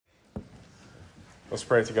Let's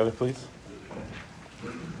pray together, please.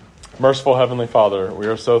 Merciful Heavenly Father, we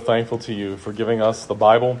are so thankful to you for giving us the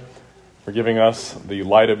Bible, for giving us the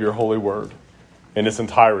light of your holy word in its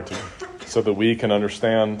entirety, so that we can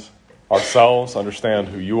understand ourselves, understand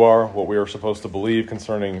who you are, what we are supposed to believe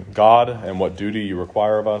concerning God, and what duty you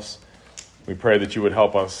require of us. We pray that you would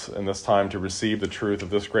help us in this time to receive the truth of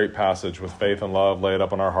this great passage with faith and love, lay it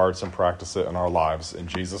up in our hearts, and practice it in our lives. In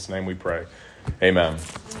Jesus' name we pray. Amen.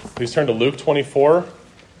 Please turn to Luke 24,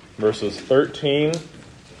 verses 13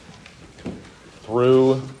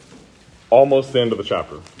 through almost the end of the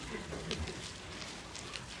chapter.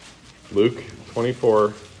 Luke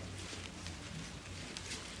 24,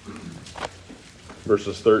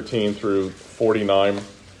 verses 13 through 49.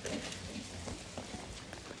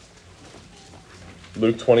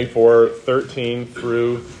 Luke 24, 13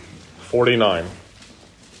 through 49.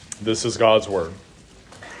 This is God's word.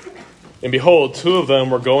 And behold, two of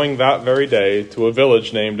them were going that very day to a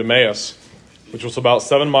village named Emmaus, which was about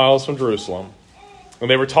 7 miles from Jerusalem. And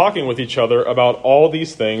they were talking with each other about all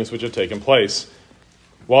these things which had taken place.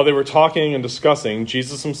 While they were talking and discussing,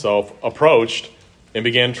 Jesus himself approached and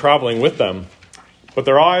began traveling with them. But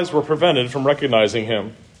their eyes were prevented from recognizing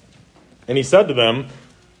him. And he said to them,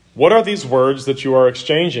 "What are these words that you are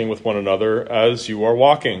exchanging with one another as you are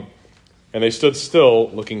walking?" And they stood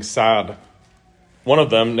still, looking sad. One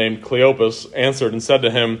of them, named Cleopas, answered and said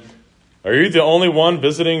to him, "Are you the only one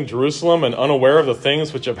visiting Jerusalem and unaware of the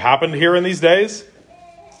things which have happened here in these days?"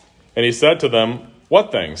 And he said to them,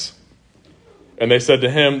 "What things?" And they said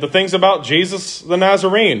to him, "The things about Jesus the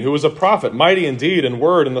Nazarene, who was a prophet, mighty in deed and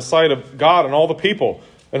word in the sight of God and all the people,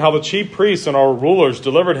 and how the chief priests and our rulers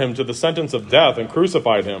delivered him to the sentence of death and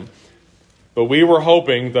crucified him. But we were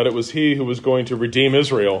hoping that it was he who was going to redeem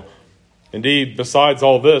Israel. Indeed, besides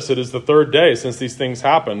all this, it is the third day since these things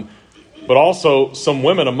happened. But also some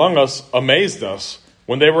women among us amazed us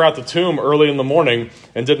when they were at the tomb early in the morning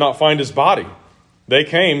and did not find his body. They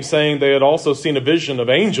came saying they had also seen a vision of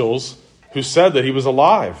angels who said that he was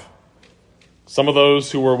alive. Some of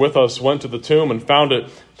those who were with us went to the tomb and found it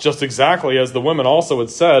just exactly as the women also had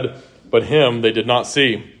said, but him they did not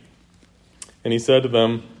see." And he said to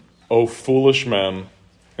them, "O foolish men,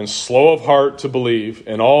 and slow of heart to believe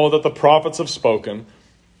in all that the prophets have spoken.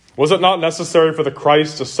 Was it not necessary for the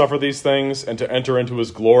Christ to suffer these things and to enter into his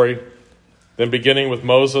glory?" Then beginning with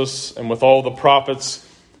Moses and with all the prophets,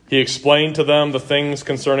 he explained to them the things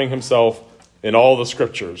concerning himself in all the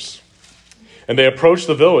scriptures. And they approached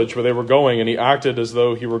the village where they were going, and he acted as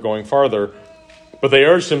though he were going farther. But they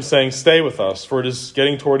urged him, saying, "Stay with us, for it is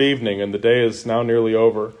getting toward evening, and the day is now nearly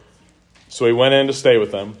over." So he went in to stay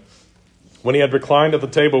with them. When he had reclined at the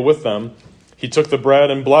table with them, he took the bread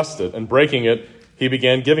and blessed it, and breaking it, he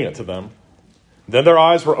began giving it to them. Then their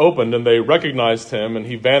eyes were opened, and they recognized him, and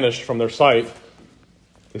he vanished from their sight.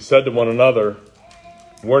 They said to one another,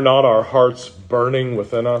 "Were not our hearts burning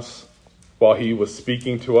within us while he was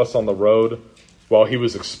speaking to us on the road, while he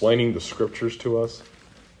was explaining the scriptures to us?"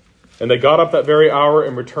 And they got up that very hour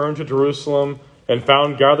and returned to Jerusalem, and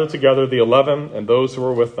found gathered together the 11 and those who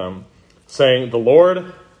were with them, saying, "The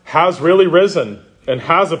Lord has really risen and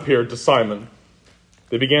has appeared to Simon."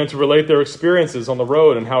 They began to relate their experiences on the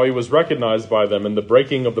road and how he was recognized by them in the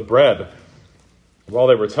breaking of the bread. While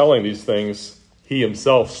they were telling these things, he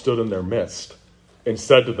himself stood in their midst and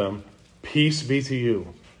said to them, "Peace be to you."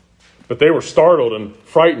 But they were startled and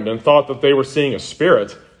frightened and thought that they were seeing a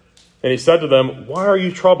spirit. And he said to them, "Why are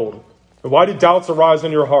you troubled? And why do doubts arise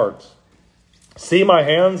in your hearts? See my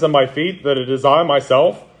hands and my feet, that it is I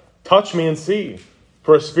myself? Touch me and see.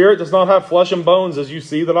 For a spirit does not have flesh and bones, as you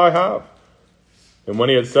see that I have." And when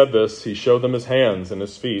he had said this, he showed them his hands and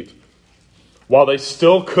his feet. While they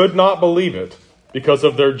still could not believe it, because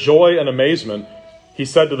of their joy and amazement, he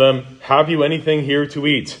said to them, "Have you anything here to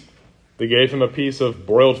eat?" They gave him a piece of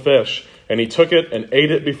broiled fish, and he took it and ate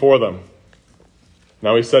it before them.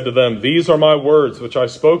 Now he said to them, "These are my words which I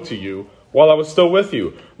spoke to you while I was still with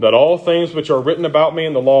you, that all things which are written about me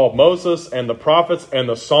in the law of Moses and the prophets and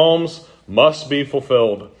the Psalms must be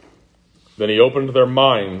fulfilled." Then he opened their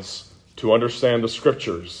minds to understand the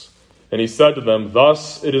scriptures. And he said to them,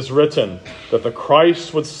 "Thus it is written, that the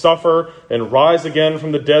Christ would suffer and rise again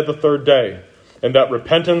from the dead the third day, and that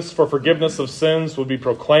repentance for forgiveness of sins would be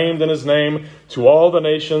proclaimed in his name to all the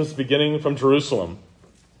nations, beginning from Jerusalem.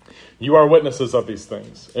 You are witnesses of these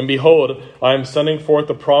things. And behold, I am sending forth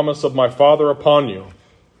the promise of my Father upon you,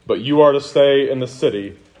 but you are to stay in the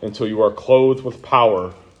city until you are clothed with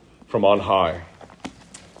power from on high."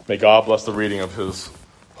 May God bless the reading of his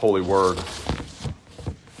holy word.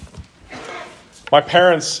 My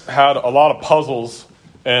parents had a lot of puzzles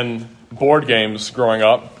and board games growing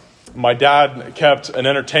up. My dad kept an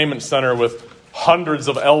entertainment center with hundreds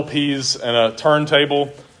of LPs and a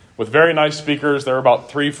turntable with very nice speakers. They were about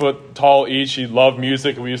 3 foot tall each. He loved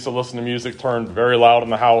music. We used to listen to music turned very loud in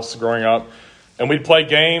the house growing up. And we'd play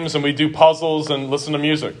games and we'd do puzzles and listen to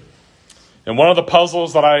music. And one of the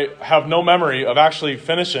puzzles that I have no memory of actually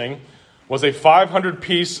finishing was a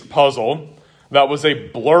 500-piece puzzle that was a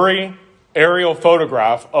blurry aerial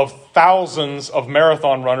photograph of thousands of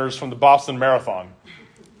marathon runners from the Boston Marathon.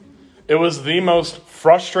 It was the most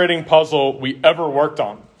frustrating puzzle we ever worked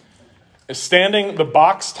on. Standing the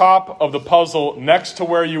box top of the puzzle next to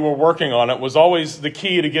where you were working on it was always the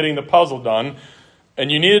key to getting the puzzle done.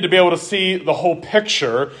 And you needed to be able to see the whole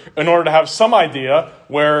picture in order to have some idea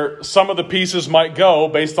where some of the pieces might go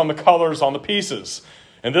based on the colors on the pieces.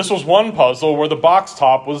 And this was one puzzle where the box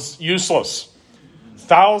top was useless.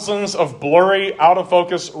 Thousands of blurry,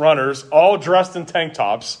 out-of-focus runners, all dressed in tank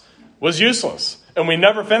tops, was useless. And we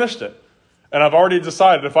never finished it. And I've already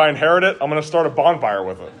decided if I inherit it, I'm going to start a bonfire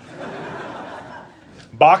with it.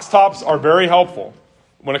 Box tops are very helpful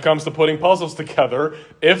when it comes to putting puzzles together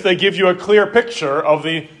if they give you a clear picture of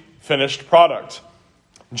the finished product.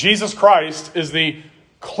 Jesus Christ is the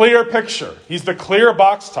clear picture. He's the clear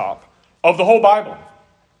box top of the whole Bible.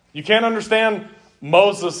 You can't understand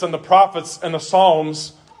Moses and the prophets and the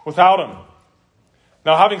Psalms without him.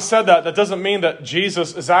 Now, having said that, that doesn't mean that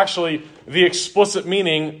Jesus is actually the explicit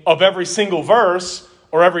meaning of every single verse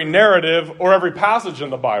or every narrative or every passage in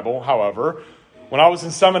the Bible. However, when I was in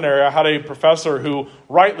seminary, I had a professor who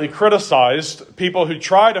rightly criticized people who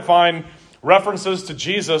try to find references to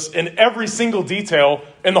Jesus in every single detail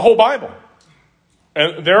in the whole Bible.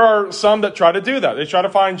 And there are some that try to do that. They try to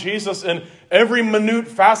find Jesus in every minute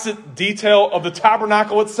facet detail of the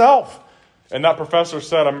tabernacle itself. And that professor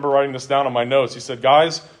said, I remember writing this down on my notes, he said,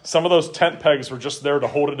 guys, some of those tent pegs were just there to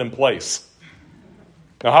hold it in place.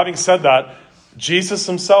 Now, having said that, Jesus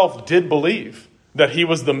himself did believe that he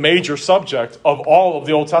was the major subject of all of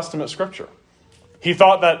the Old Testament scripture. He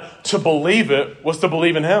thought that to believe it was to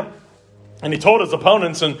believe in him. And he told his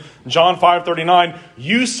opponents in John 5:39,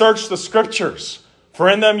 you search the scriptures, for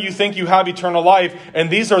in them you think you have eternal life, and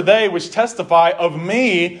these are they which testify of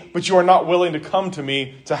me, but you are not willing to come to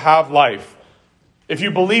me to have life. If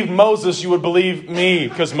you believed Moses, you would believe me,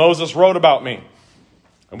 because Moses wrote about me.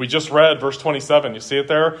 And we just read verse 27. You see it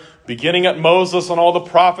there? Beginning at Moses and all the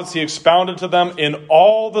prophets, he expounded to them in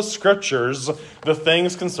all the scriptures the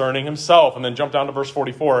things concerning himself. And then jump down to verse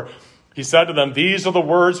 44. He said to them, these are the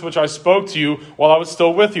words which I spoke to you while I was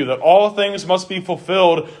still with you, that all things must be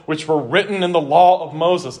fulfilled which were written in the law of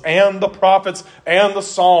Moses and the prophets and the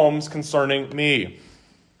Psalms concerning me.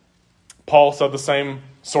 Paul said the same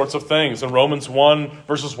sorts of things in Romans 1,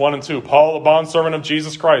 verses 1 and 2. Paul, a bondservant of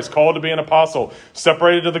Jesus Christ, called to be an apostle,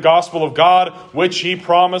 separated to the gospel of God, which he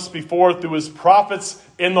promised before through his prophets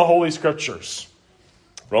in the Holy Scriptures.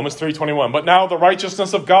 Romans 3:21. But now the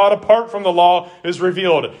righteousness of God apart from the law is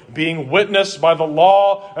revealed, being witnessed by the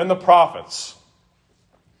law and the prophets.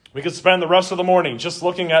 We could spend the rest of the morning just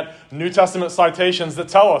looking at New Testament citations that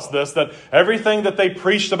tell us this, that everything that they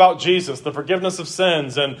preached about Jesus, the forgiveness of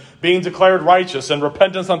sins and being declared righteous and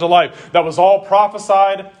repentance unto life, that was all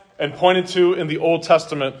prophesied and pointed to in the Old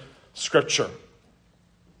Testament scripture.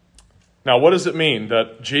 Now, what does it mean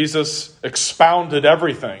that Jesus expounded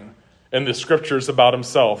everything in the scriptures about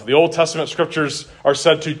himself? The Old Testament scriptures are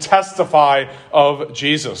said to testify of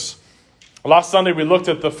Jesus. Last Sunday, we looked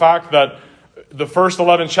at the fact that the first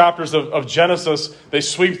 11 chapters of Genesis, they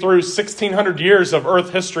sweep through 1,600 years of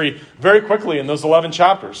earth history very quickly in those 11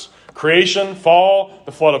 chapters. Creation, fall,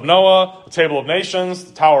 the flood of Noah, the table of nations,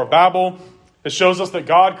 the Tower of Babel. It shows us that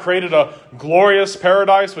God created a glorious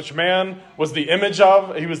paradise, which man was the image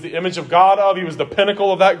of. He was the image of God of. He was the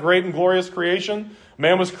pinnacle of that great and glorious creation.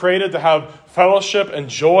 Man was created to have fellowship and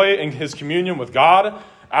joy in his communion with God.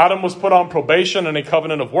 Adam was put on probation in a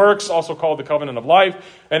covenant of works, also called the covenant of life,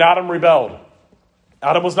 and Adam rebelled.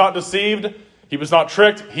 Adam was not deceived. He was not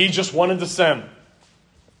tricked. He just wanted to sin.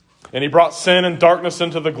 And he brought sin and darkness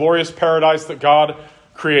into the glorious paradise that God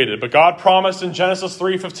created. But God promised in Genesis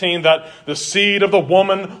 3:15 that the seed of the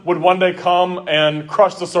woman would one day come and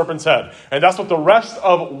crush the serpent's head. And that's what the rest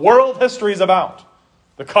of world history is about.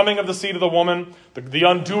 The coming of the seed of the woman, the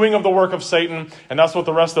undoing of the work of Satan. And that's what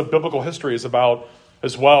the rest of biblical history is about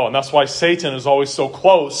as well. And that's why Satan is always so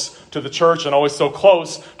close to the church and always so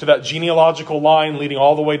close to that genealogical line leading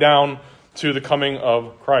all the way down to the coming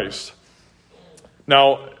of Christ.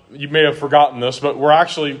 Now, you may have forgotten this, but we're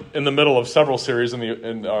actually in the middle of several series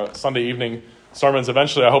in Sunday evening sermons.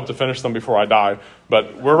 Eventually, I hope to finish them before I die.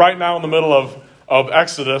 But we're right now in the middle of of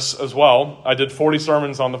Exodus as well. I did 40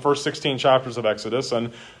 sermons on the first 16 chapters of Exodus,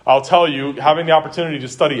 and I'll tell you, having the opportunity to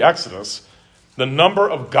study Exodus, the number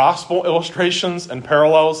of gospel illustrations and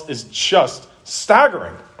parallels is just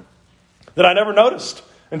staggering that I never noticed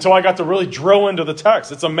until I got to really drill into the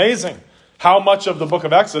text. It's amazing how much of the book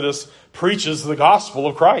of Exodus preaches the gospel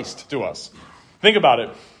of Christ to us. Think about it.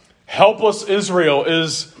 Helpless Israel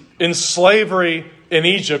is in slavery in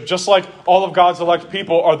Egypt, just like all of God's elect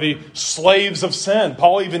people are the slaves of sin.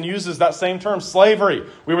 Paul even uses that same term, slavery.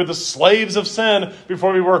 We were the slaves of sin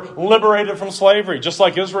before we were liberated from slavery, just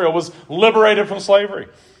like Israel was liberated from slavery.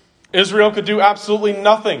 Israel could do absolutely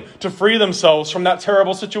nothing to free themselves from that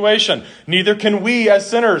terrible situation. Neither can we as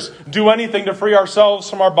sinners do anything to free ourselves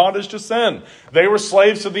from our bondage to sin. They were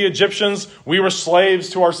slaves to the Egyptians. We were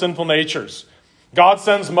slaves to our sinful natures. God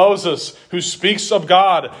sends Moses, who speaks of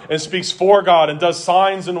God and speaks for God and does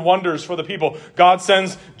signs and wonders for the people. God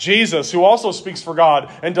sends Jesus, who also speaks for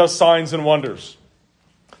God and does signs and wonders.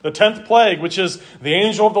 The 10th plague, which is the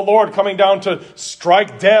angel of the Lord coming down to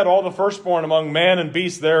strike dead all the firstborn among man and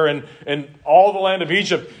beast there in all the land of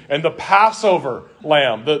Egypt. And the Passover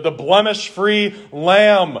lamb, the blemish-free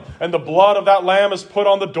lamb. And the blood of that lamb is put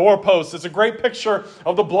on the doorpost. It's a great picture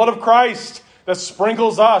of the blood of Christ that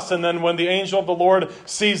sprinkles us, and then when the angel of the Lord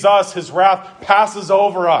sees us, his wrath passes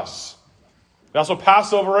over us. That's what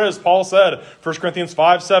Passover is. Paul said, 1 Corinthians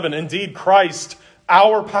 5:7, indeed Christ,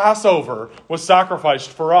 our Passover, was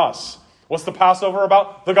sacrificed for us. What's the Passover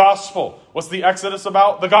about? The gospel. What's the Exodus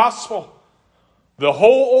about? The gospel. The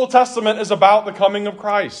whole Old Testament is about the coming of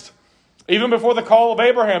Christ. Even before the call of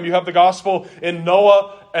Abraham, you have the gospel in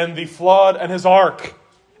Noah and the flood and his ark.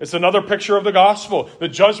 It's another picture of the gospel. The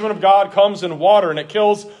judgment of God comes in water, and it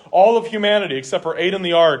kills all of humanity except for 8 in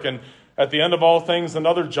the ark. And at the end of all things,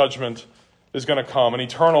 another judgment is going to come, an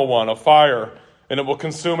eternal one, of fire. And it will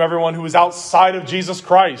consume everyone who is outside of Jesus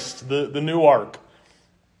Christ, the new ark.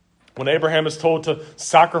 When Abraham is told to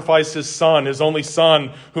sacrifice his son, his only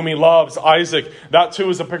son, whom he loves, Isaac, that too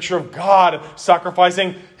is a picture of God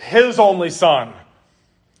sacrificing his only son.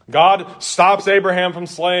 God stops Abraham from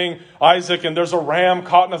slaying Isaac, and there's a ram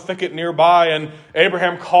caught in a thicket nearby, and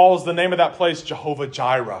Abraham calls the name of that place Jehovah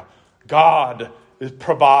Jireh. God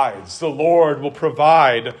provides. The Lord will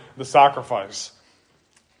provide the sacrifice.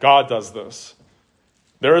 God does this.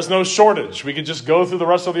 There is no shortage. We could just go through the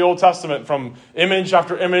rest of the Old Testament from image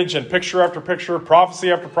after image and picture after picture,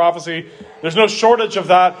 prophecy after prophecy. There's no shortage of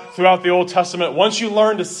that throughout the Old Testament. Once you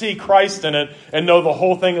learn to see Christ in it and know the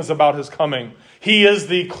whole thing is about his coming. He is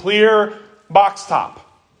the clear box top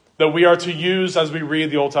that we are to use as we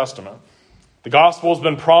read the Old Testament. The gospel has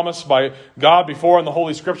been promised by God before in the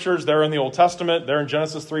Holy Scriptures. There in the Old Testament, there in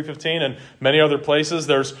Genesis 3:15 and many other places.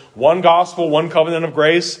 There's one gospel, one covenant of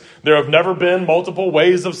grace. There have never been multiple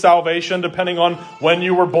ways of salvation depending on when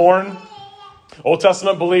you were born. Old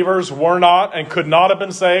Testament believers were not and could not have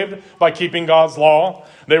been saved by keeping God's law.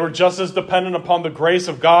 They were just as dependent upon the grace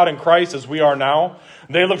of God in Christ as we are now.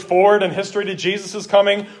 They looked forward in history to Jesus'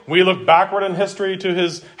 coming. We look backward in history to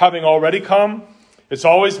his having already come. It's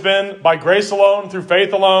always been by grace alone, through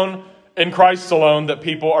faith alone, in Christ alone, that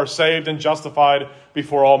people are saved and justified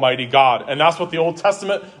before Almighty God. And that's what the Old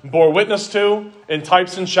Testament bore witness to in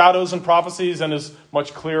types and shadows and prophecies, and is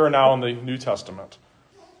much clearer now in the New Testament.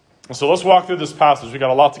 And so let's walk through this passage. We've got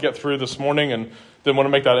a lot to get through this morning, and didn't want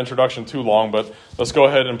to make that introduction too long, but let's go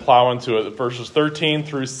ahead and plow into it. Verses 13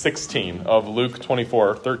 through 16 of Luke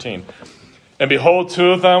 24:13. And behold,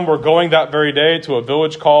 2 of them were going that very day to a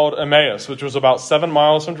village called Emmaus, which was about 7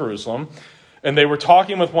 miles from Jerusalem. And they were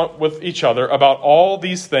talking with each other about all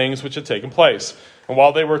these things which had taken place. And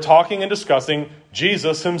while they were talking and discussing,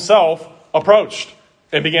 Jesus himself approached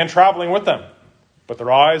and began traveling with them. But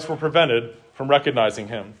their eyes were prevented from recognizing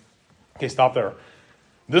him. Okay, stop there.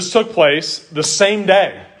 This took place the same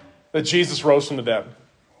day that Jesus rose from the dead.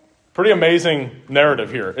 Pretty amazing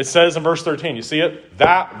narrative here. It says in verse 13, you see it?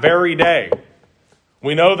 That very day.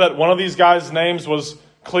 We know that one of these guys' names was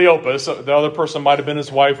Cleopas. The other person might have been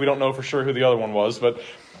his wife. We don't know for sure who the other one was, but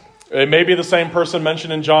it may be the same person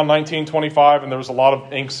mentioned in John 19:25, and there was a lot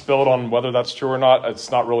of ink spilled on whether that's true or not. It's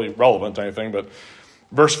not really relevant to anything, but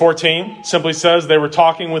verse 14 simply says they were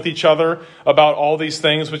talking with each other about all these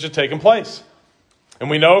things which had taken place. And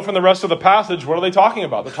we know from the rest of the passage, what are they talking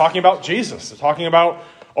about? They're talking about Jesus. They're talking about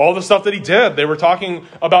all the stuff that he did. They were talking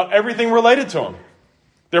about everything related to him.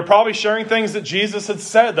 They're probably sharing things that Jesus had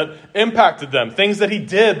said that impacted them, things that he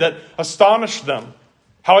did that astonished them,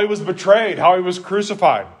 how he was betrayed, how he was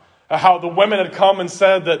crucified, how the women had come and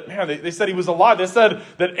said that, man, they said he was alive. They said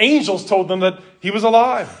that angels told them that he was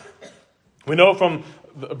alive. We know from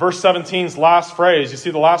verse 17's last phrase. You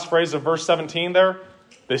see the last phrase of verse 17 there?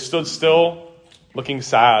 They stood still, looking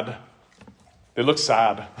sad. They look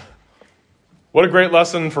sad. What a great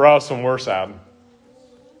lesson for us when we're sad.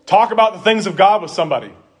 Talk about the things of God with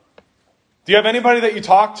somebody. Do you have anybody that you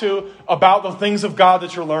talk to about the things of God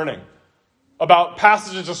that you're learning? About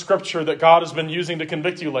passages of Scripture that God has been using to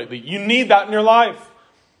convict you lately? You need that in your life.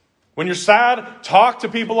 When you're sad, talk to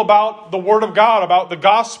people about the Word of God, about the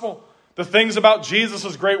gospel, the things about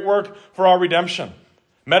Jesus' great work for our redemption.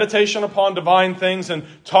 Meditation upon divine things and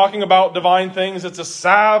talking about divine things, it's a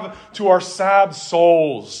salve to our sad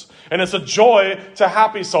souls. And it's a joy to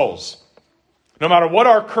happy souls. No matter what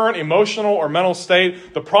our current emotional or mental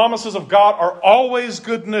state, the promises of God are always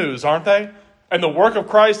good news, aren't they? And the work of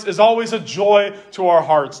Christ is always a joy to our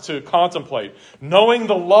hearts to contemplate. Knowing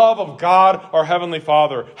the love of God, our Heavenly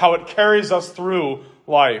Father, how it carries us through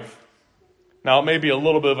life. Now, it may be a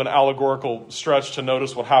little bit of an allegorical stretch to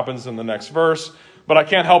notice what happens in the next verse, but I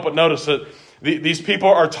can't help but notice that these people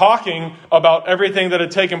are talking about everything that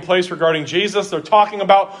had taken place regarding Jesus. They're talking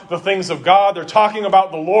about the things of God. They're talking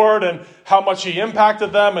about the Lord and how much He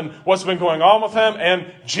impacted them and what's been going on with Him.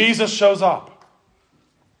 And Jesus shows up.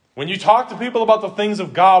 When you talk to people about the things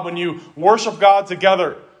of God, when you worship God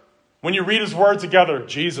together, when you read His Word together,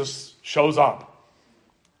 Jesus shows up.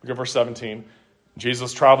 Look at verse 17.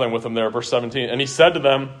 Jesus traveling with them there, verse 17. And He said to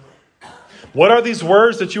them, "What are these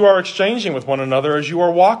words that you are exchanging with one another as you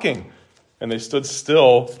are walking?" And they stood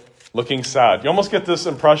still, looking sad. You almost get this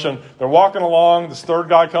impression. They're walking along. This third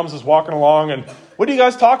guy comes, is walking along. And what are you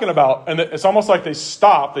guys talking about? And it's almost like they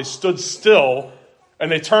stopped. They stood still.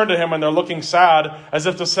 And they turned to Him and they're looking sad as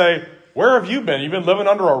if to say, "Where have you been? You've been living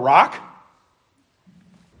under a rock?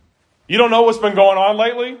 You don't know what's been going on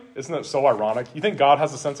lately?" Isn't it so ironic? You think God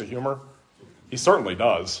has a sense of humor? He certainly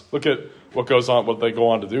does. Look at what goes on, what they go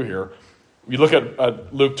on to do here. You look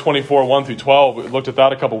at Luke 24, 1 through 12. We looked at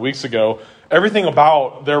that a couple weeks ago. Everything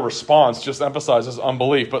about their response just emphasizes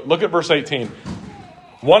unbelief. But look at verse 18.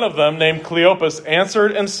 One of them, named Cleopas,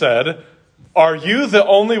 answered and said, "Are you the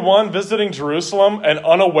only one visiting Jerusalem and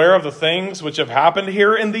unaware of the things which have happened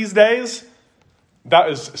here in these days?" That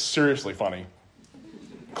is seriously funny.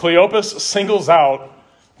 Cleopas singles out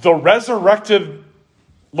the resurrected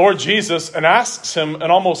Lord Jesus and asks Him an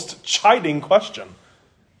almost chiding question.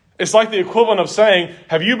 It's like the equivalent of saying,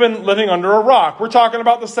 "Have you been living under a rock? We're talking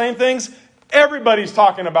about the same things everybody's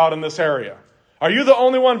talking about in this area. Are you the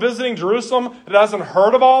only one visiting Jerusalem that hasn't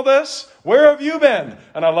heard of all this? Where have you been?"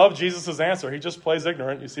 And I love Jesus' answer. He just plays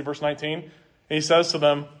ignorant. You see verse 19? And He says to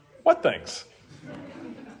them, "What things?"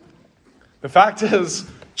 The fact is,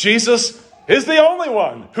 Jesus is the only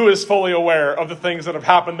one who is fully aware of the things that have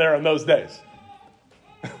happened there in those days.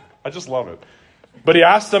 I just love it. But He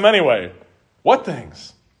asked them anyway, "What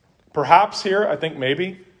things?" Perhaps here, I think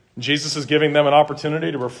maybe, Jesus is giving them an opportunity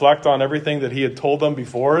to reflect on everything that He had told them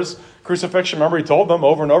before His crucifixion. Remember, He told them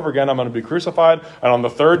over and over again, "I'm going to be crucified, and on the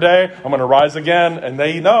third day, I'm going to rise again." And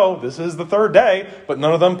they know this is the third day, but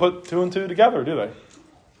none of them put two and two together, do they?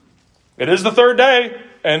 It is the third day,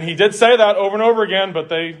 and He did say that over and over again, but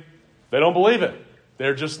they don't believe it.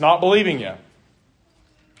 They're just not believing yet.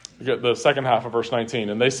 Look at the second half of verse 19.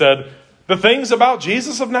 And they said, "The things about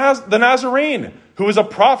Jesus of the Nazarene, who is a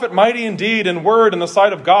prophet mighty in deed and word in the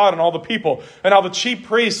sight of God and all the people, and how the chief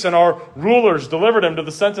priests and our rulers delivered Him to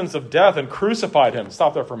the sentence of death and crucified Him."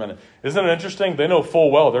 Stop there for a minute. Isn't it interesting? They know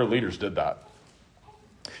full well their leaders did that.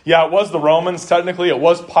 Yeah, it was the Romans technically. It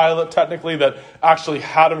was Pilate technically that actually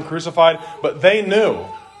had Him crucified. But they knew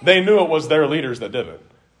it was their leaders that did it.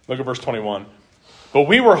 Look at verse 21. "But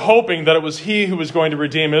we were hoping that it was He who was going to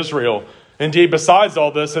redeem Israel. Indeed, besides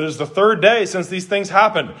all this, it is the third day since these things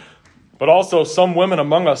happened. But also some women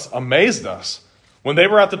among us amazed us. When they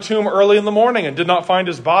were at the tomb early in the morning and did not find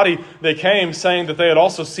His body, they came, saying that they had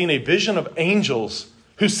also seen a vision of angels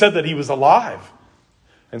who said that He was alive.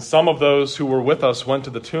 And some of those who were with us went to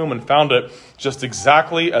the tomb and found it just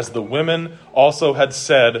exactly as the women also had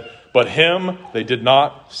said, but Him they did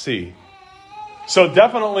not see." So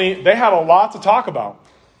definitely, they had a lot to talk about.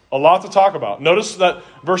 A lot to talk about. Notice that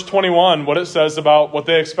verse 21, what it says about what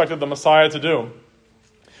they expected the Messiah to do.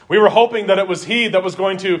 We were hoping that it was He that was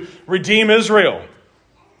going to redeem Israel.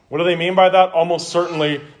 What do they mean by that? Almost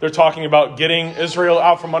certainly, they're talking about getting Israel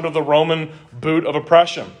out from under the Roman boot of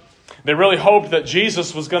oppression. They really hoped that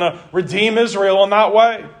Jesus was going to redeem Israel in that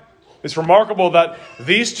way. It's remarkable that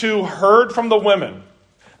these two heard from the women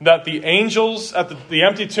that the angels at the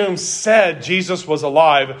empty tomb said Jesus was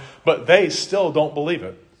alive, but they still don't believe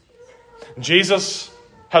it. Jesus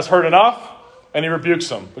has heard enough, and He rebukes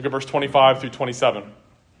them. Look at verse 25 through 27.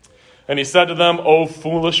 "And He said to them, 'O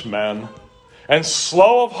foolish men, and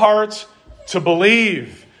slow of heart to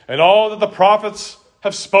believe in all that the prophets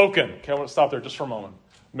have spoken. Okay, I want to stop there just for a moment.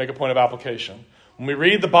 Make a point of application. When we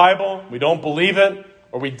read the Bible, we don't believe it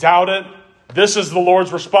or we doubt it. This is the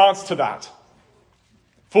Lord's response to that.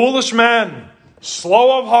 Foolish men,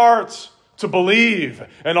 slow of heart to believe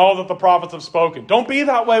in all that the prophets have spoken. Don't be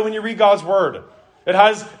that way when you read God's word. It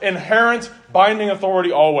has inherent binding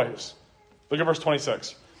authority always. Look at verse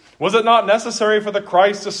 26. Was it not necessary for the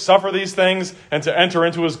Christ to suffer these things and to enter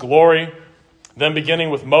into his glory? Then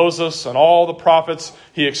beginning with Moses and all the prophets,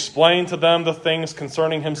 he explained to them the things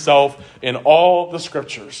concerning himself in all the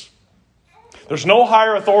scriptures. There's no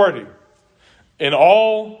higher authority in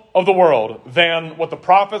all of the world than what the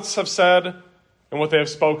prophets have said and what they have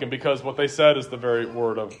spoken, because what they said is the very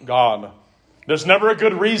word of God. There's never a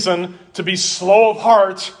good reason to be slow of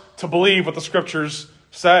heart to believe what the scriptures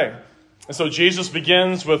say. And so Jesus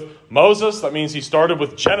begins with Moses. That means he started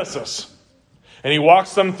with Genesis. And he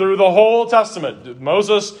walks them through the whole Testament,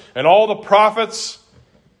 Moses and all the prophets.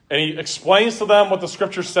 And he explains to them what the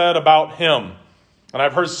scripture said about him. And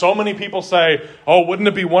I've heard so many people say, oh, wouldn't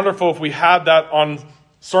it be wonderful if we had that on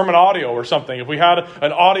sermon audio or something, if we had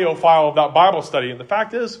an audio file of that Bible study. And the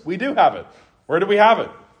fact is, we do have it. Where do we have it?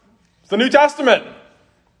 It's the New Testament.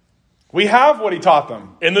 We have what he taught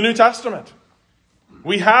them in the New Testament.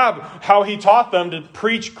 We have how he taught them to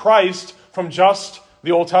preach Christ from just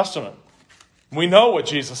the Old Testament. We know what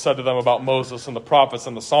Jesus said to them about Moses and the prophets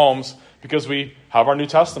and the Psalms because we have our New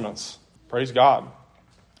Testaments. Praise God.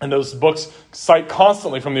 And those books cite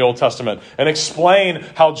constantly from the Old Testament and explain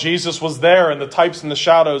how Jesus was there and the types and the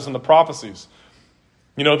shadows and the prophecies.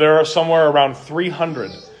 You know, there are somewhere around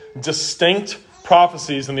 300 distinct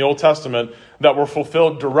prophecies in the Old Testament that were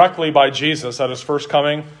fulfilled directly by Jesus at his first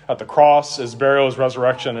coming, at the cross, his burial, his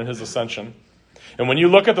resurrection, and his ascension. And when you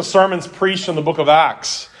look at the sermons preached in the book of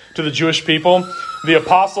Acts to the Jewish people, the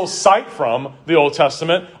apostles cite from the Old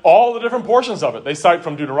Testament all the different portions of it. They cite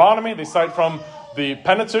from Deuteronomy, they cite from the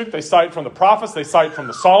Pentateuch, they cite from the prophets, they cite from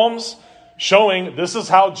the Psalms, showing this is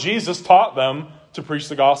how Jesus taught them to preach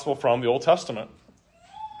the gospel from the Old Testament.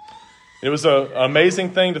 It was an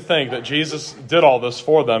amazing thing to think that Jesus did all this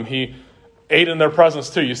for them. He ate in their presence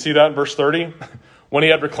too. You see that in verse 30? When he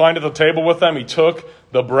had reclined at the table with them, he took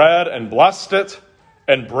the bread and blessed it,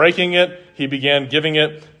 and breaking it, he began giving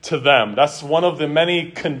it to them. That's one of the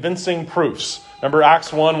many convincing proofs. Remember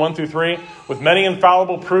Acts 1 through 3? With many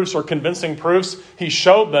infallible proofs or convincing proofs, he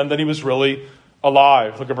showed them that he was really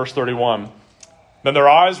alive. Look at verse 31. Then their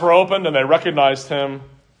eyes were opened and they recognized him,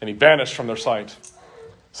 and he vanished from their sight.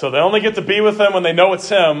 So they only get to be with him when they know it's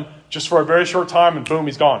him, just for a very short time, and boom,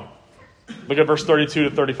 he's gone. Look at verse 32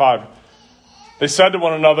 to 35. They said to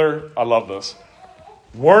one another, I love this,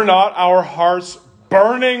 were not our hearts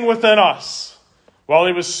burning within us while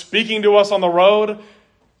he was speaking to us on the road,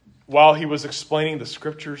 while he was explaining the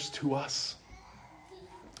scriptures to us?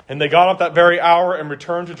 And they got up that very hour and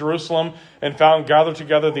returned to Jerusalem and found gathered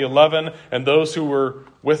together the 11 and those who were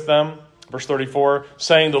with them. Verse 34,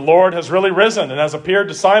 saying, the Lord has really risen and has appeared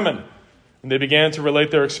to Simon. And they began to relate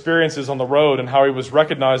their experiences on the road and how he was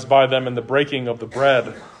recognized by them in the breaking of the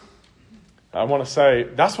bread. I want to say,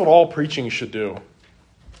 that's what all preaching should do.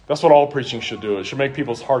 That's what all preaching should do. It should make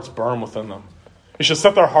people's hearts burn within them. It should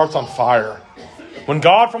set their hearts on fire. When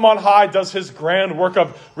God from on high does his grand work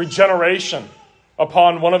of regeneration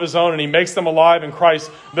upon one of his own and he makes them alive in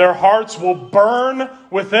Christ, their hearts will burn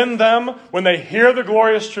within them when they hear the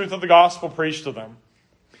glorious truth of the gospel preached to them.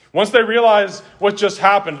 Once they realize what just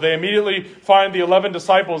happened, they immediately find the 11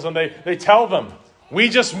 disciples and they tell them, we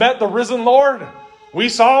just met the risen Lord. We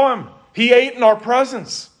saw him. He ate in our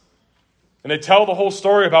presence. And they tell the whole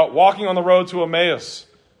story about walking on the road to Emmaus.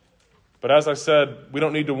 But as I said, we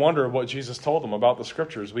don't need to wonder what Jesus told them about the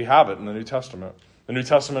scriptures. We have it in the New Testament. The New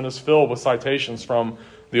Testament is filled with citations from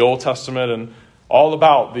the Old Testament and all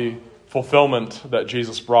about the fulfillment that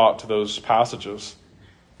Jesus brought to those passages.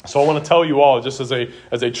 So I want to tell you all, just as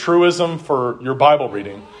a truism for your Bible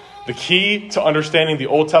reading, the key to understanding the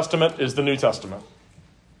Old Testament is the New Testament.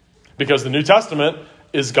 Because the New Testament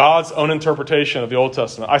is God's own interpretation of the Old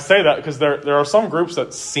Testament. I say that because there are some groups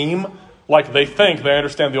that seem like they think they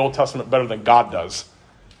understand the Old Testament better than God does.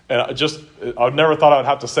 And I've never thought I would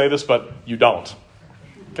have to say this, but you don't.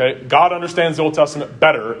 Okay? God understands the Old Testament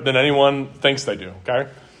better than anyone thinks they do. Okay?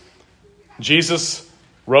 Jesus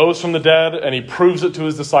rose from the dead and he proves it to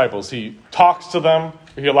his disciples. He talks to them,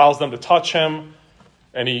 he allows them to touch him,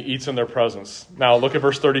 and he eats in their presence. Now look at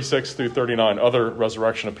verse 36 through 39, other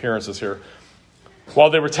resurrection appearances here. While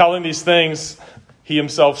they were telling these things, he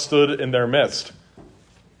himself stood in their midst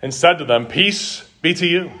and said to them, peace be to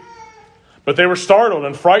you. But they were startled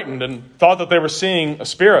and frightened and thought that they were seeing a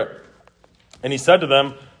spirit. And he said to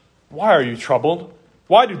them, "Why are you troubled?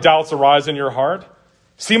 Why do doubts arise in your heart?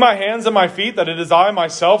 See my hands and my feet, that it is I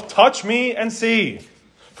myself. Touch me and see.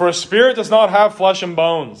 For a spirit does not have flesh and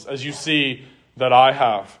bones, as you see that I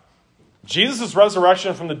have." Jesus'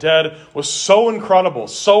 resurrection from the dead was so incredible,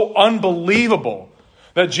 so unbelievable,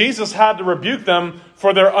 that Jesus had to rebuke them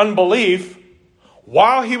for their unbelief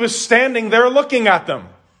while he was standing there looking at them.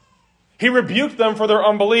 He rebuked them for their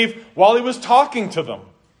unbelief while he was talking to them.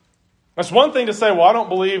 That's one thing to say, well, I don't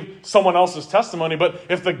believe someone else's testimony, but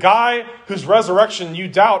if the guy whose resurrection you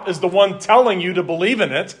doubt is the one telling you to believe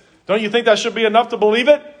in it, don't you think that should be enough to believe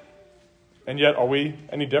it? And yet, are we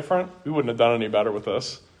any different? We wouldn't have done any better with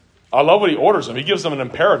this. I love what he orders them. He gives them an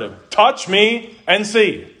imperative. Touch me and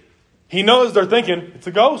see. He knows they're thinking, it's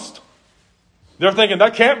a ghost. They're thinking,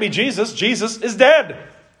 that can't be Jesus. Jesus is dead.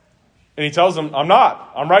 And he tells them, I'm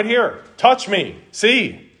not. I'm right here. Touch me.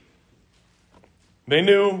 See. They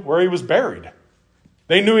knew where he was buried.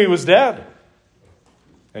 They knew he was dead.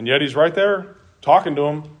 And yet he's right there talking to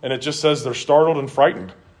them. And it just says they're startled and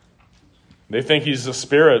frightened. They think he's a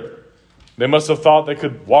spirit. They must have thought they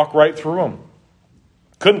could walk right through him.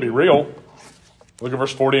 Couldn't be real. Look at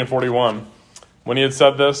verse 40 and 41. When he had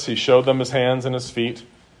said this, he showed them his hands and his feet.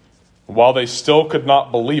 While they still could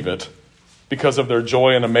not believe it, because of their joy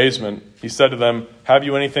and amazement, he said to them, "Have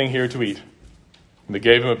you anything here to eat?" And they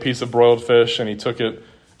gave him a piece of broiled fish, and he took it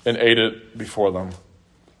and ate it before them.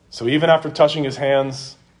 So even after touching his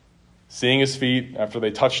hands, seeing his feet, after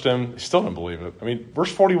they touched him, they still didn't believe it. I mean,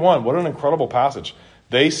 verse 41, what an incredible passage.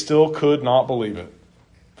 They still could not believe it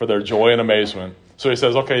for their joy and amazement. So he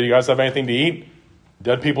says, okay, you guys have anything to eat?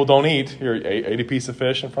 Dead people don't eat. Here, he ate a piece of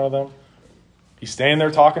fish in front of them. He's standing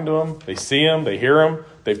there talking to them. They see him. They hear him.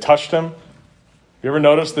 They've touched him. You ever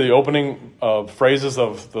notice the opening phrases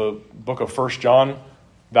of the book of 1 John?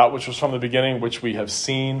 That which was from the beginning, which we have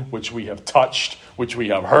seen, which we have touched, which we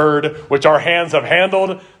have heard, which our hands have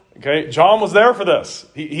handled. Okay, John was there for this.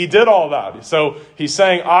 He did all that. So he's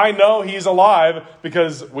saying, I know he's alive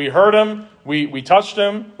because we heard him, we touched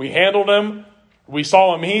him, we handled him, we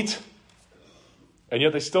saw him eat. And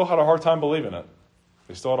yet they still had a hard time believing it.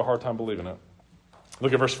 They still had a hard time believing it.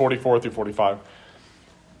 Look at verse 44 through 45.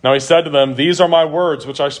 Now he said to them, "These are my words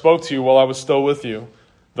which I spoke to you while I was still with you,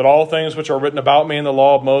 that all things which are written about me in the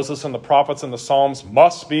law of Moses and the prophets and the Psalms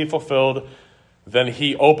must be fulfilled." Then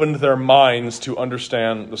he opened their minds to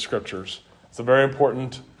understand the scriptures. It's a very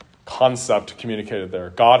important concept communicated there.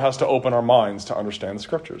 God has to open our minds to understand the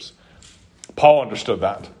scriptures. Paul understood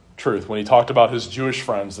that truth when he talked about his Jewish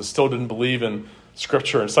friends that still didn't believe in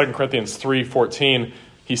scripture. In 2 Corinthians 3:14,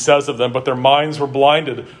 he says of them, "But their minds were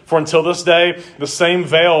blinded. For until this day, the same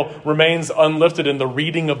veil remains unlifted in the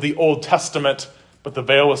reading of the Old Testament, but the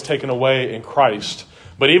veil was taken away in Christ.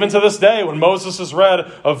 But even to this day, when Moses is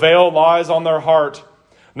read, a veil lies on their heart.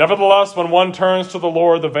 Nevertheless, when one turns to the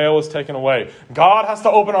Lord, the veil is taken away." God has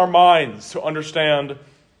to open our minds to understand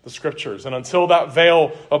the scriptures. And until that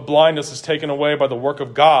veil of blindness is taken away by the work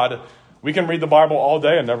of God, we can read the Bible all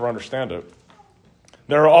day and never understand it.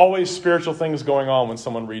 There are always spiritual things going on when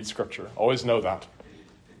someone reads scripture. Always know that.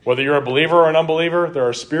 Whether you're a believer or an unbeliever, there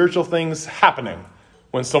are spiritual things happening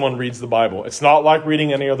when someone reads the Bible. It's not like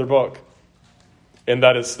reading any other book, in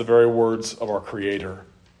that it's the very words of our Creator.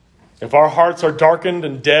 If our hearts are darkened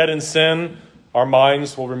and dead in sin, our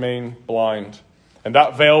minds will remain blind, and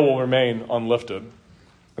that veil will remain unlifted.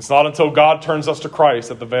 It's not until God turns us to Christ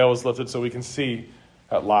that the veil is lifted so we can see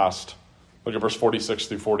at last. Look at verse 46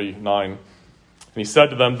 through 49. And he said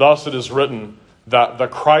to them, "Thus it is written that the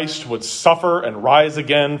Christ would suffer and rise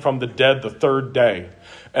again from the dead the third day,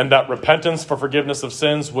 and that repentance for forgiveness of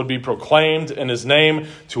sins would be proclaimed in his name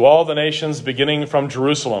to all the nations, beginning from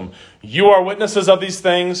Jerusalem. You are witnesses of these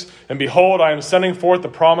things, and behold, I am sending forth the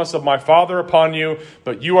promise of my Father upon you,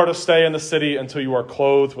 but you are to stay in the city until you are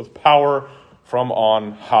clothed with power from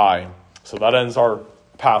on high." So that ends our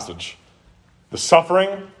passage. The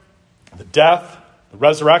suffering, the death, the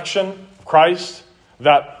resurrection of Christ,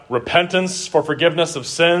 that repentance for forgiveness of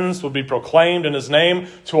sins would be proclaimed in his name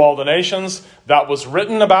to all the nations. That was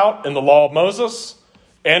written about in the law of Moses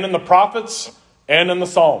and in the prophets and in the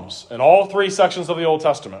Psalms, in all three sections of the Old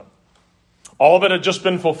Testament. All of it had just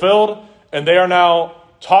been fulfilled, and they are now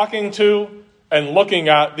talking to and looking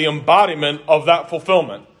at the embodiment of that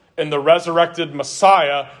fulfillment in the resurrected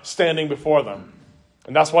Messiah standing before them.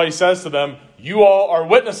 And that's why he says to them, you all are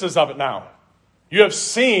witnesses of it now. You have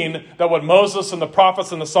seen that what Moses and the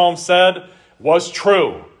prophets and the Psalms said was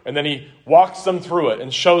true. And then he walks them through it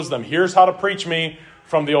and shows them, here's how to preach me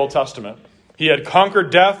from the Old Testament. He had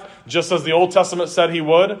conquered death just as the Old Testament said he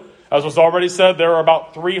would. As was already said, there are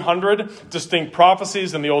about 300 distinct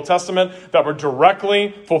prophecies in the Old Testament that were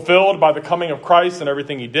directly fulfilled by the coming of Christ and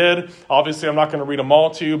everything he did. Obviously, I'm not going to read them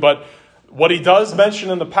all to you, but what he does mention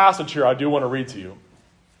in the passage here, I do want to read to you.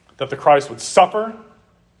 That the Christ would suffer,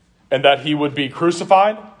 and that he would be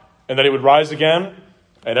crucified, and that he would rise again.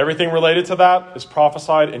 And everything related to that is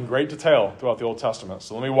prophesied in great detail throughout the Old Testament.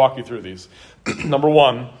 So let me walk you through these. Number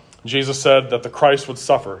one, Jesus said that the Christ would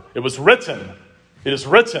suffer. It is written,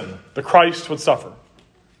 the Christ would suffer.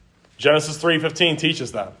 Genesis 3:15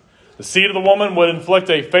 teaches that. The seed of the woman would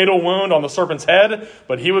inflict a fatal wound on the serpent's head,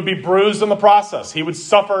 but he would be bruised in the process. He would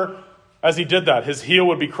suffer as he did that. His heel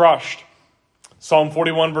would be crushed. Psalm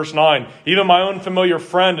 41 verse 9, even my own familiar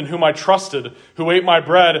friend in whom I trusted, who ate my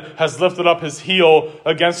bread, has lifted up his heel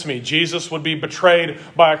against me. Jesus would be betrayed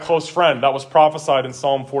by a close friend. That was prophesied in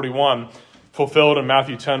Psalm 41, fulfilled in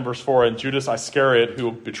Matthew 10 verse 4. And Judas Iscariot,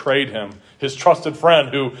 who betrayed him, his trusted friend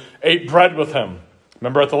who ate bread with him.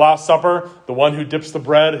 Remember at the Last Supper, the one who dips the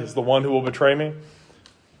bread is the one who will betray me.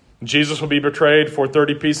 Jesus will be betrayed for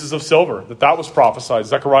 30 pieces of silver. That was prophesied.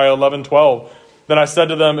 Zechariah 11:12. Then I said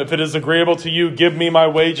to them, if it is agreeable to you, give me my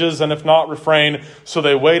wages, and if not, refrain. So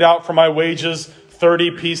they weighed out for my wages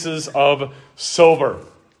 30 pieces of silver.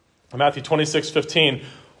 Matthew 26:15.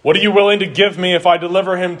 What are you willing to give me if I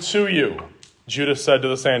deliver him to you? Judas said to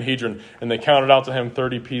the Sanhedrin, and they counted out to him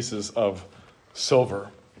 30 pieces of silver.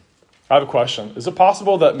 I have a question. Is it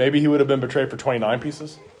possible that maybe he would have been betrayed for 29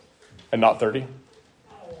 pieces and not 30?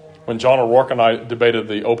 When John O'Rourke and I debated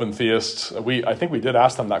the open theists, I think we did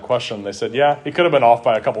ask them that question. They said, yeah, he could have been off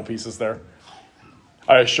by a couple pieces there.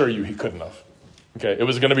 I assure you he couldn't have. Okay, it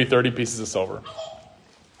was going to be 30 pieces of silver.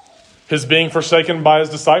 His being forsaken by his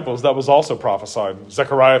disciples, that was also prophesied.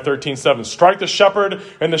 Zechariah 13:7, strike the shepherd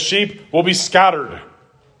and the sheep will be scattered.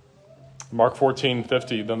 Mark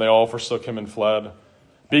 14:50, then they all forsook him and fled.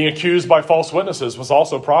 Being accused by false witnesses was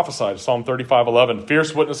also prophesied. Psalm 35:11.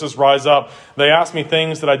 Fierce witnesses rise up. They ask me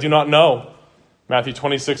things that I do not know. Matthew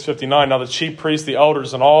 26:59. Now the chief priests, the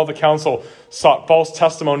elders, and all the council sought false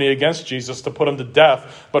testimony against Jesus to put him to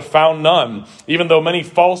death, but found none. Even though many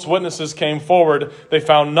false witnesses came forward, they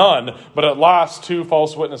found none. But at last 2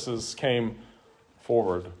 false witnesses came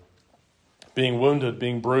forward. Being wounded,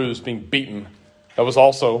 being bruised, being beaten. That was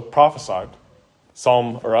also prophesied.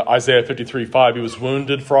 Isaiah 53:5, he was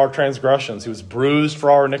wounded for our transgressions. He was bruised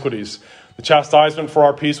for our iniquities. The chastisement for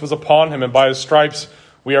our peace was upon him, and by his stripes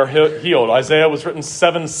we are healed. Isaiah was written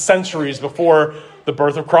 7 centuries before the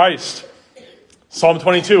birth of Christ. Psalm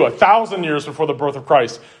 22, 1,000 years before the birth of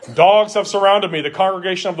Christ. Dogs have surrounded me. The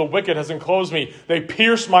congregation of the wicked has enclosed me. They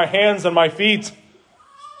pierced my hands and my feet.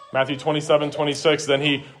 Matthew 27:26, then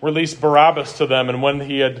he released Barabbas to them, and when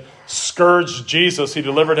he had scourged Jesus, he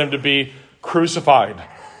delivered him to be crucified.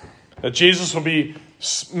 That Jesus will be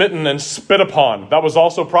smitten and spit upon. That was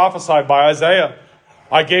also prophesied by Isaiah.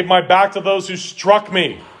 I gave my back to those who struck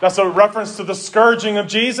me. That's a reference to the scourging of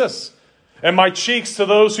Jesus. And my cheeks to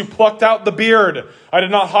those who plucked out the beard. I did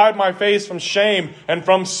not hide my face from shame and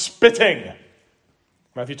from spitting.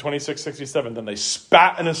 Matthew 26:67. Then they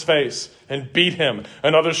spat in his face and beat him,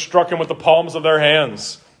 and others struck him with the palms of their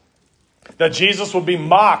hands. That Jesus would be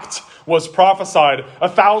mocked was prophesied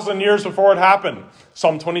 1,000 years before it happened.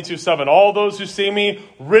 Psalm 22:7. All those who see me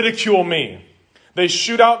ridicule me. They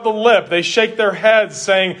shoot out the lip. They shake their heads,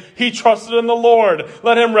 saying, he trusted in the Lord.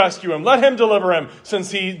 Let him rescue him. Let him deliver him,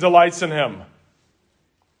 since he delights in him.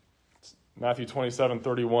 Matthew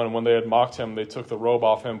 27:31. When they had mocked him, they took the robe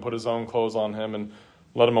off him, put his own clothes on him, and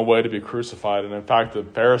led him away to be crucified. And in fact, the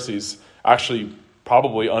Pharisees actually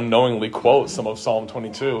probably unknowingly quote some of Psalm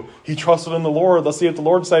 22. He trusted in the Lord. Let's see if the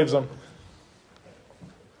Lord saves him.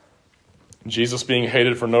 Jesus being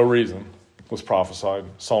hated for no reason was prophesied.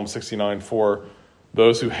 Psalm 69:4.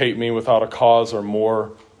 Those who hate me without a cause are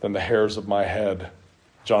more than the hairs of my head.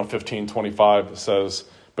 John 15:25 says,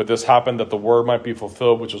 but this happened that the word might be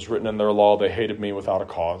fulfilled, which was written in their law. They hated me without a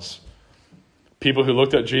cause. People who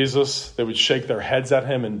looked at Jesus, they would shake their heads at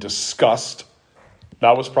him in disgust.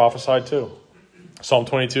 That was prophesied too. Psalm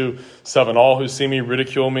 22:7. All who see me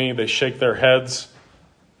ridicule me. They shake their heads.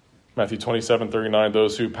 Matthew 27:39.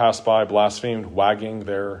 Those who passed by blasphemed, wagging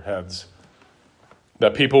their heads.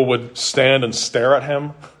 That people would stand and stare at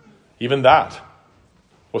him. Even that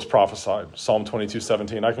was prophesied. Psalm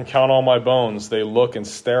 22:17. I can count all my bones. They look and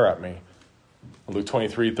stare at me. Luke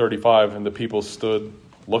 23:35. And the people stood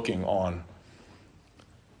looking on.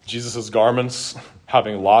 Jesus' garments,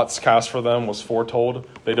 having lots cast for them, was foretold.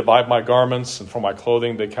 They divide my garments, and for my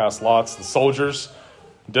clothing they cast lots. The soldiers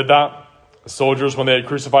did that. The soldiers, when they had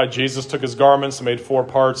crucified Jesus, took his garments and made 4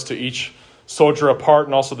 parts, to each soldier a part,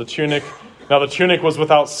 and also the tunic. Now the tunic was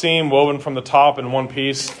without seam, woven from the top in one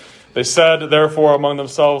piece. They said, therefore, among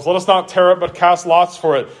themselves, let us not tear it, but cast lots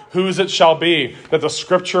for it, whose it shall be, that the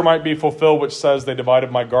scripture might be fulfilled, which says, they divided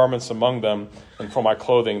my garments among them, and for my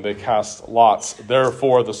clothing they cast lots.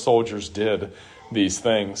 Therefore the soldiers did these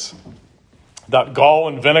things. That gall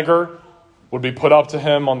and vinegar would be put up to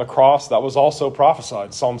him on the cross, that was also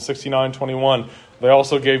prophesied. Psalm 69:21. They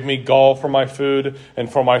also gave me gall for my food, and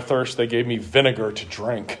for my thirst they gave me vinegar to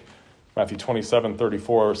drink. Matthew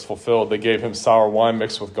 27:34 is fulfilled. They gave him sour wine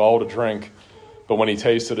mixed with gall to drink, but when he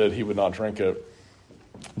tasted it, he would not drink it.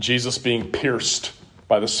 Jesus being pierced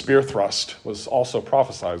by the spear thrust was also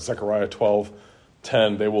prophesied. Zechariah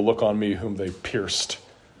 12:10, they will look on me whom they pierced.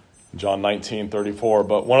 John 19:34,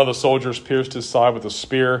 but one of the soldiers pierced his side with a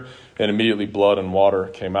spear, and immediately blood and water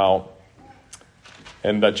came out.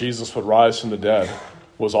 And that Jesus would rise from the dead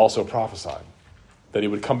was also prophesied. That he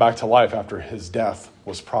would come back to life after his death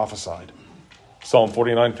was prophesied. Psalm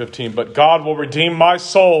 49:15, but God will redeem my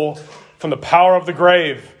soul from the power of the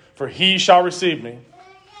grave, for he shall receive me.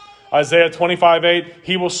 Isaiah 25:8,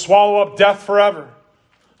 he will swallow up death forever.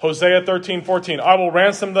 Hosea 13:14, I will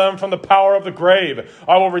ransom them from the power of the grave.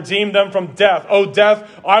 I will redeem them from death. O death,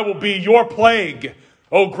 I will be your plague.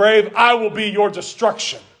 O grave, I will be your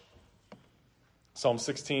destruction. Psalm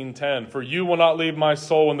 16:10, for you will not leave my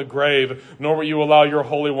soul in the grave, nor will you allow your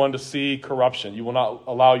Holy One to see corruption. You will not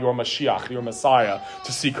allow your Mashiach, your Messiah,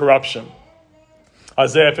 to see corruption.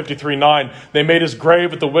 Isaiah 53:9, they made his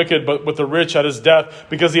grave with the wicked, but with the rich at his death,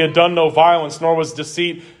 because he had done no violence, nor was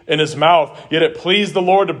deceit in his mouth. Yet it pleased the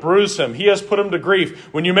Lord to bruise him. He has put him to grief.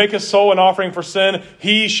 When you make his soul an offering for sin,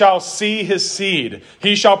 he shall see his seed.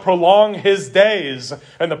 He shall prolong his days,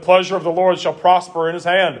 and the pleasure of the Lord shall prosper in his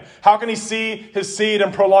hand. How can he see his seed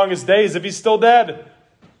and prolong his days if he's still dead?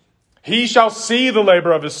 He shall see the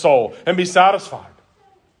labor of his soul and be satisfied.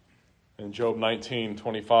 In Job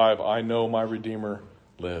 19:25, I know my Redeemer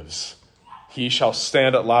lives. He shall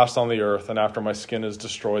stand at last on the earth, and after my skin is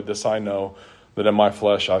destroyed, this I know, that in my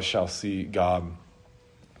flesh I shall see God.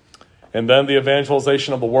 And then the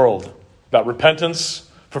evangelization of the world, that repentance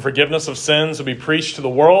for forgiveness of sins will be preached to the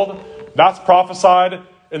world. That's prophesied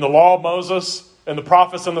in the law of Moses and the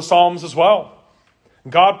prophets and the Psalms as well.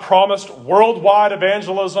 God promised worldwide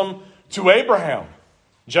evangelism to Abraham.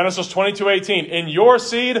 Genesis 22:18, in your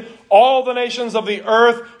seed, all the nations of the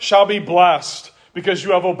earth shall be blessed because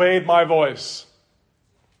you have obeyed my voice.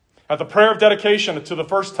 At the prayer of dedication to the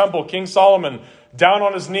first temple, King Solomon, down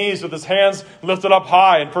on his knees with his hands lifted up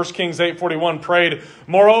high in 1 Kings 8:41, prayed,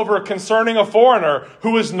 moreover, concerning a foreigner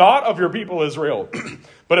who is not of your people Israel,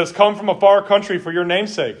 but has come from a far country for your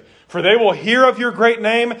name's sake. For they will hear of your great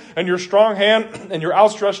name and your strong hand and your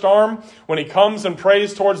outstretched arm when he comes and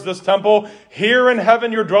prays towards this temple. Hear in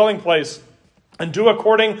heaven your dwelling place, and do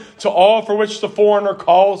according to all for which the foreigner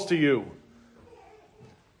calls to you,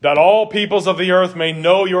 that all peoples of the earth may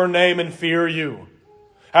know your name and fear you,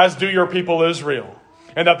 as do your people Israel,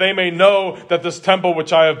 and that they may know that this temple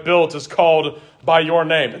which I have built is called by your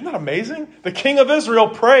name. Isn't that amazing? The king of Israel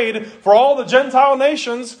prayed for all the Gentile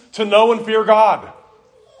nations to know and fear God.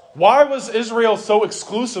 Why was Israel so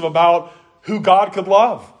exclusive about who God could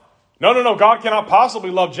love? No, God cannot possibly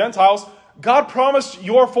love Gentiles. God promised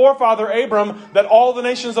your forefather Abram that all the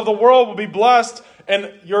nations of the world will be blessed,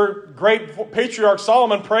 and your great patriarch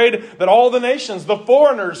Solomon prayed that all the nations, the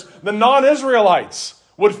foreigners, the non-Israelites,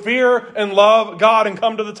 would fear and love God and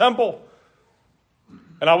come to the temple.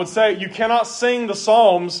 And I would say you cannot sing the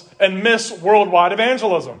Psalms and miss worldwide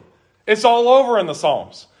evangelism. It's all over in the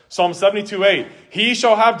Psalms. Psalm 72:8, he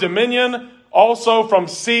shall have dominion also from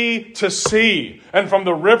sea to sea, and from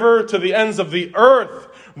the river to the ends of the earth.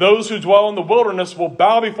 Those who dwell in the wilderness will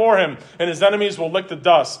bow before him, and his enemies will lick the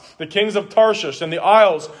dust. The kings of Tarshish and the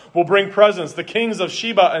isles will bring presents. The kings of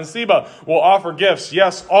Sheba and Seba will offer gifts.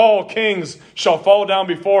 Yes, all kings shall fall down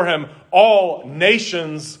before him. All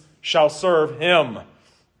nations shall serve him.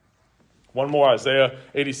 One more, Isaiah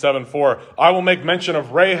 87:4. I will make mention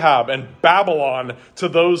of Rahab and Babylon to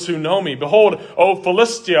those who know me. Behold, O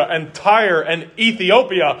Philistia and Tyre and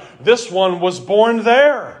Ethiopia, this one was born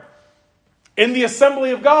there, in the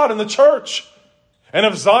assembly of God, in the church. And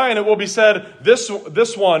of Zion it will be said,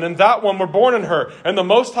 this one and that one were born in her, and the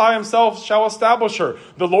Most High himself shall establish her.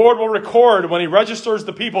 The Lord will record when he registers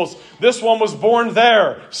the peoples, this one was born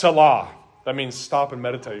there, Selah. That means stop and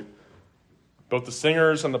meditate. Both the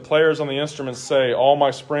singers and the players on the instruments say, all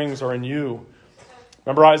my springs are in you.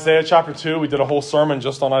 Remember Isaiah chapter 2? We did a whole sermon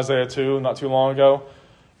just on Isaiah 2 not too long ago.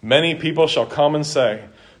 Many people shall come and say,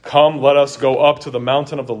 Come, let us go up to the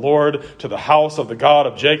mountain of the Lord, to the house of the God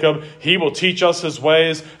of Jacob. He will teach us his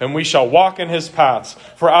ways, and we shall walk in his paths.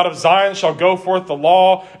 For out of Zion shall go forth the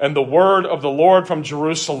law and the word of the Lord from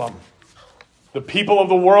Jerusalem. The people of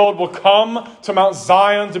the world will come to Mount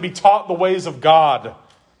Zion to be taught the ways of God.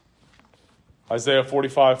 Isaiah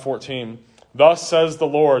 45:14. Thus says the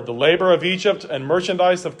Lord, the labor of Egypt and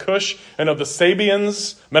merchandise of Cush and of the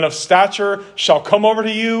Sabians, men of stature, shall come over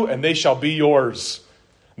to you, and they shall be yours.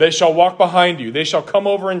 They shall walk behind you. They shall come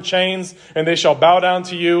over in chains, and they shall bow down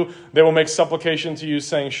to you. They will make supplication to you,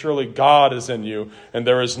 saying, surely God is in you, and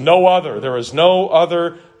there is no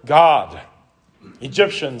other God.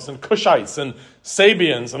 Egyptians and Cushites and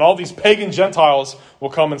Sabians and all these pagan Gentiles will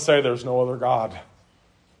come and say, there's no other God.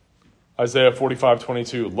 Isaiah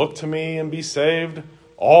 45:22, look to me and be saved,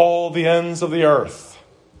 all the ends of the earth.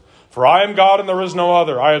 For I am God and there is no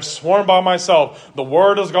other. I have sworn by myself, the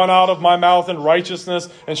word has gone out of my mouth in righteousness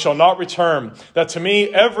and shall not return, that to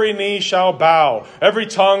me every knee shall bow, every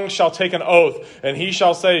tongue shall take an oath, and he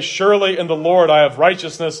shall say, surely in the Lord I have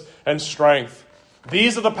righteousness and strength.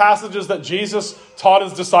 These are the passages that Jesus taught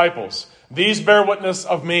his disciples. These bear witness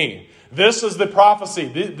of me. This is the prophecy.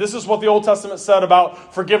 This is what the Old Testament said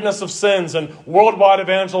about forgiveness of sins and worldwide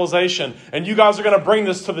evangelization. And you guys are going to bring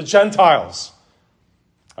this to the Gentiles.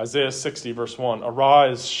 Isaiah 60, verse 1.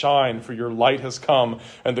 Arise, shine, for your light has come,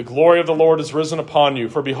 and the glory of the Lord is risen upon you.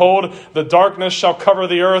 For behold, the darkness shall cover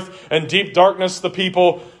the earth, and deep darkness the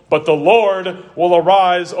people. But the Lord will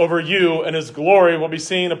arise over you, and his glory will be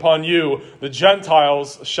seen upon you. The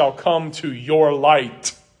Gentiles shall come to your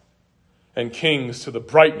light, and kings to the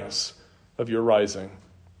brightness of your rising.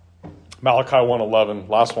 Malachi 1:11,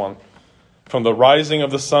 last one. From the rising of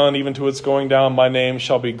the sun even to its going down, my name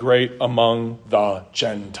shall be great among the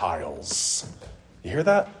Gentiles. You hear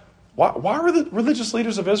that? Why were the religious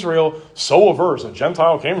leaders of Israel so averse? A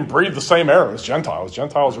Gentile came and breathed the same air as Gentiles.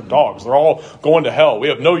 Gentiles are dogs. They're all going to hell. We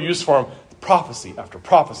have no use for them. Prophecy after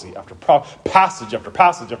prophecy after passage after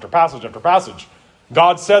passage after passage after passage.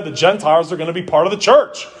 God said the Gentiles are going to be part of the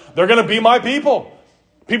church. They're going to be my people.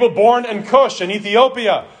 People born in Cush and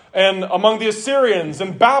Ethiopia and among the Assyrians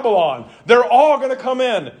and Babylon. They're all going to come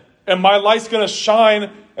in. And my light's going to shine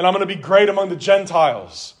and I'm going to be great among the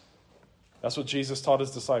Gentiles. That's what Jesus taught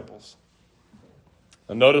his disciples.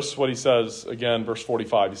 And notice what he says again, verse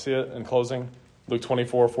 45. You see it in closing? Luke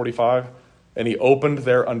 24:45. And he opened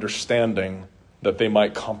their understanding that they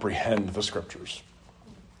might comprehend the scriptures.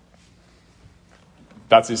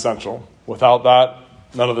 That's essential. Without that,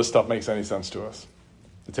 none of this stuff makes any sense to us.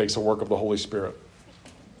 It takes the work of the Holy Spirit.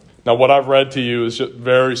 Now, what I've read to you is just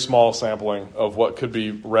very small sampling of what could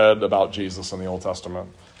be read about Jesus in the Old Testament.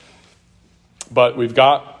 But we've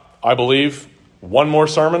got, I believe, one more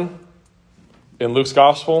sermon in Luke's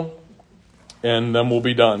gospel, and then we'll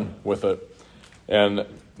be done with it. And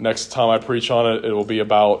next time I preach on it, it will be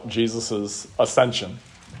about Jesus' ascension.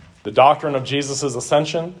 The doctrine of Jesus'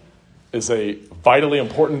 ascension is a vitally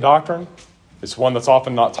important doctrine. It's one that's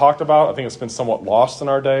often not talked about. I think it's been somewhat lost in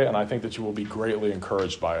our day, and I think that you will be greatly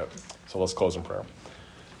encouraged by it. So let's close in prayer.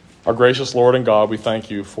 Our gracious Lord and God, we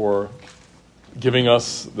thank you for giving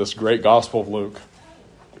us this great gospel of Luke.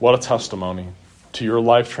 What a testimony to your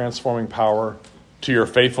life-transforming power, to your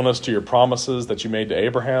faithfulness, to your promises that you made to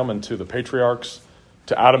Abraham and to the patriarchs,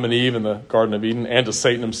 to Adam and Eve in the Garden of Eden, and to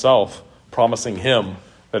Satan himself, promising him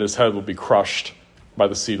that his head will be crushed by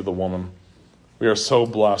the seed of the woman. We are so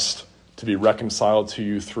blessed to be reconciled to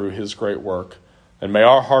you through his great work. And may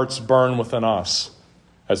our hearts burn within us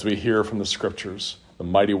as we hear from the scriptures the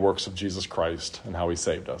mighty works of Jesus Christ and how he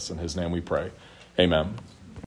saved us. In his name we pray. Amen.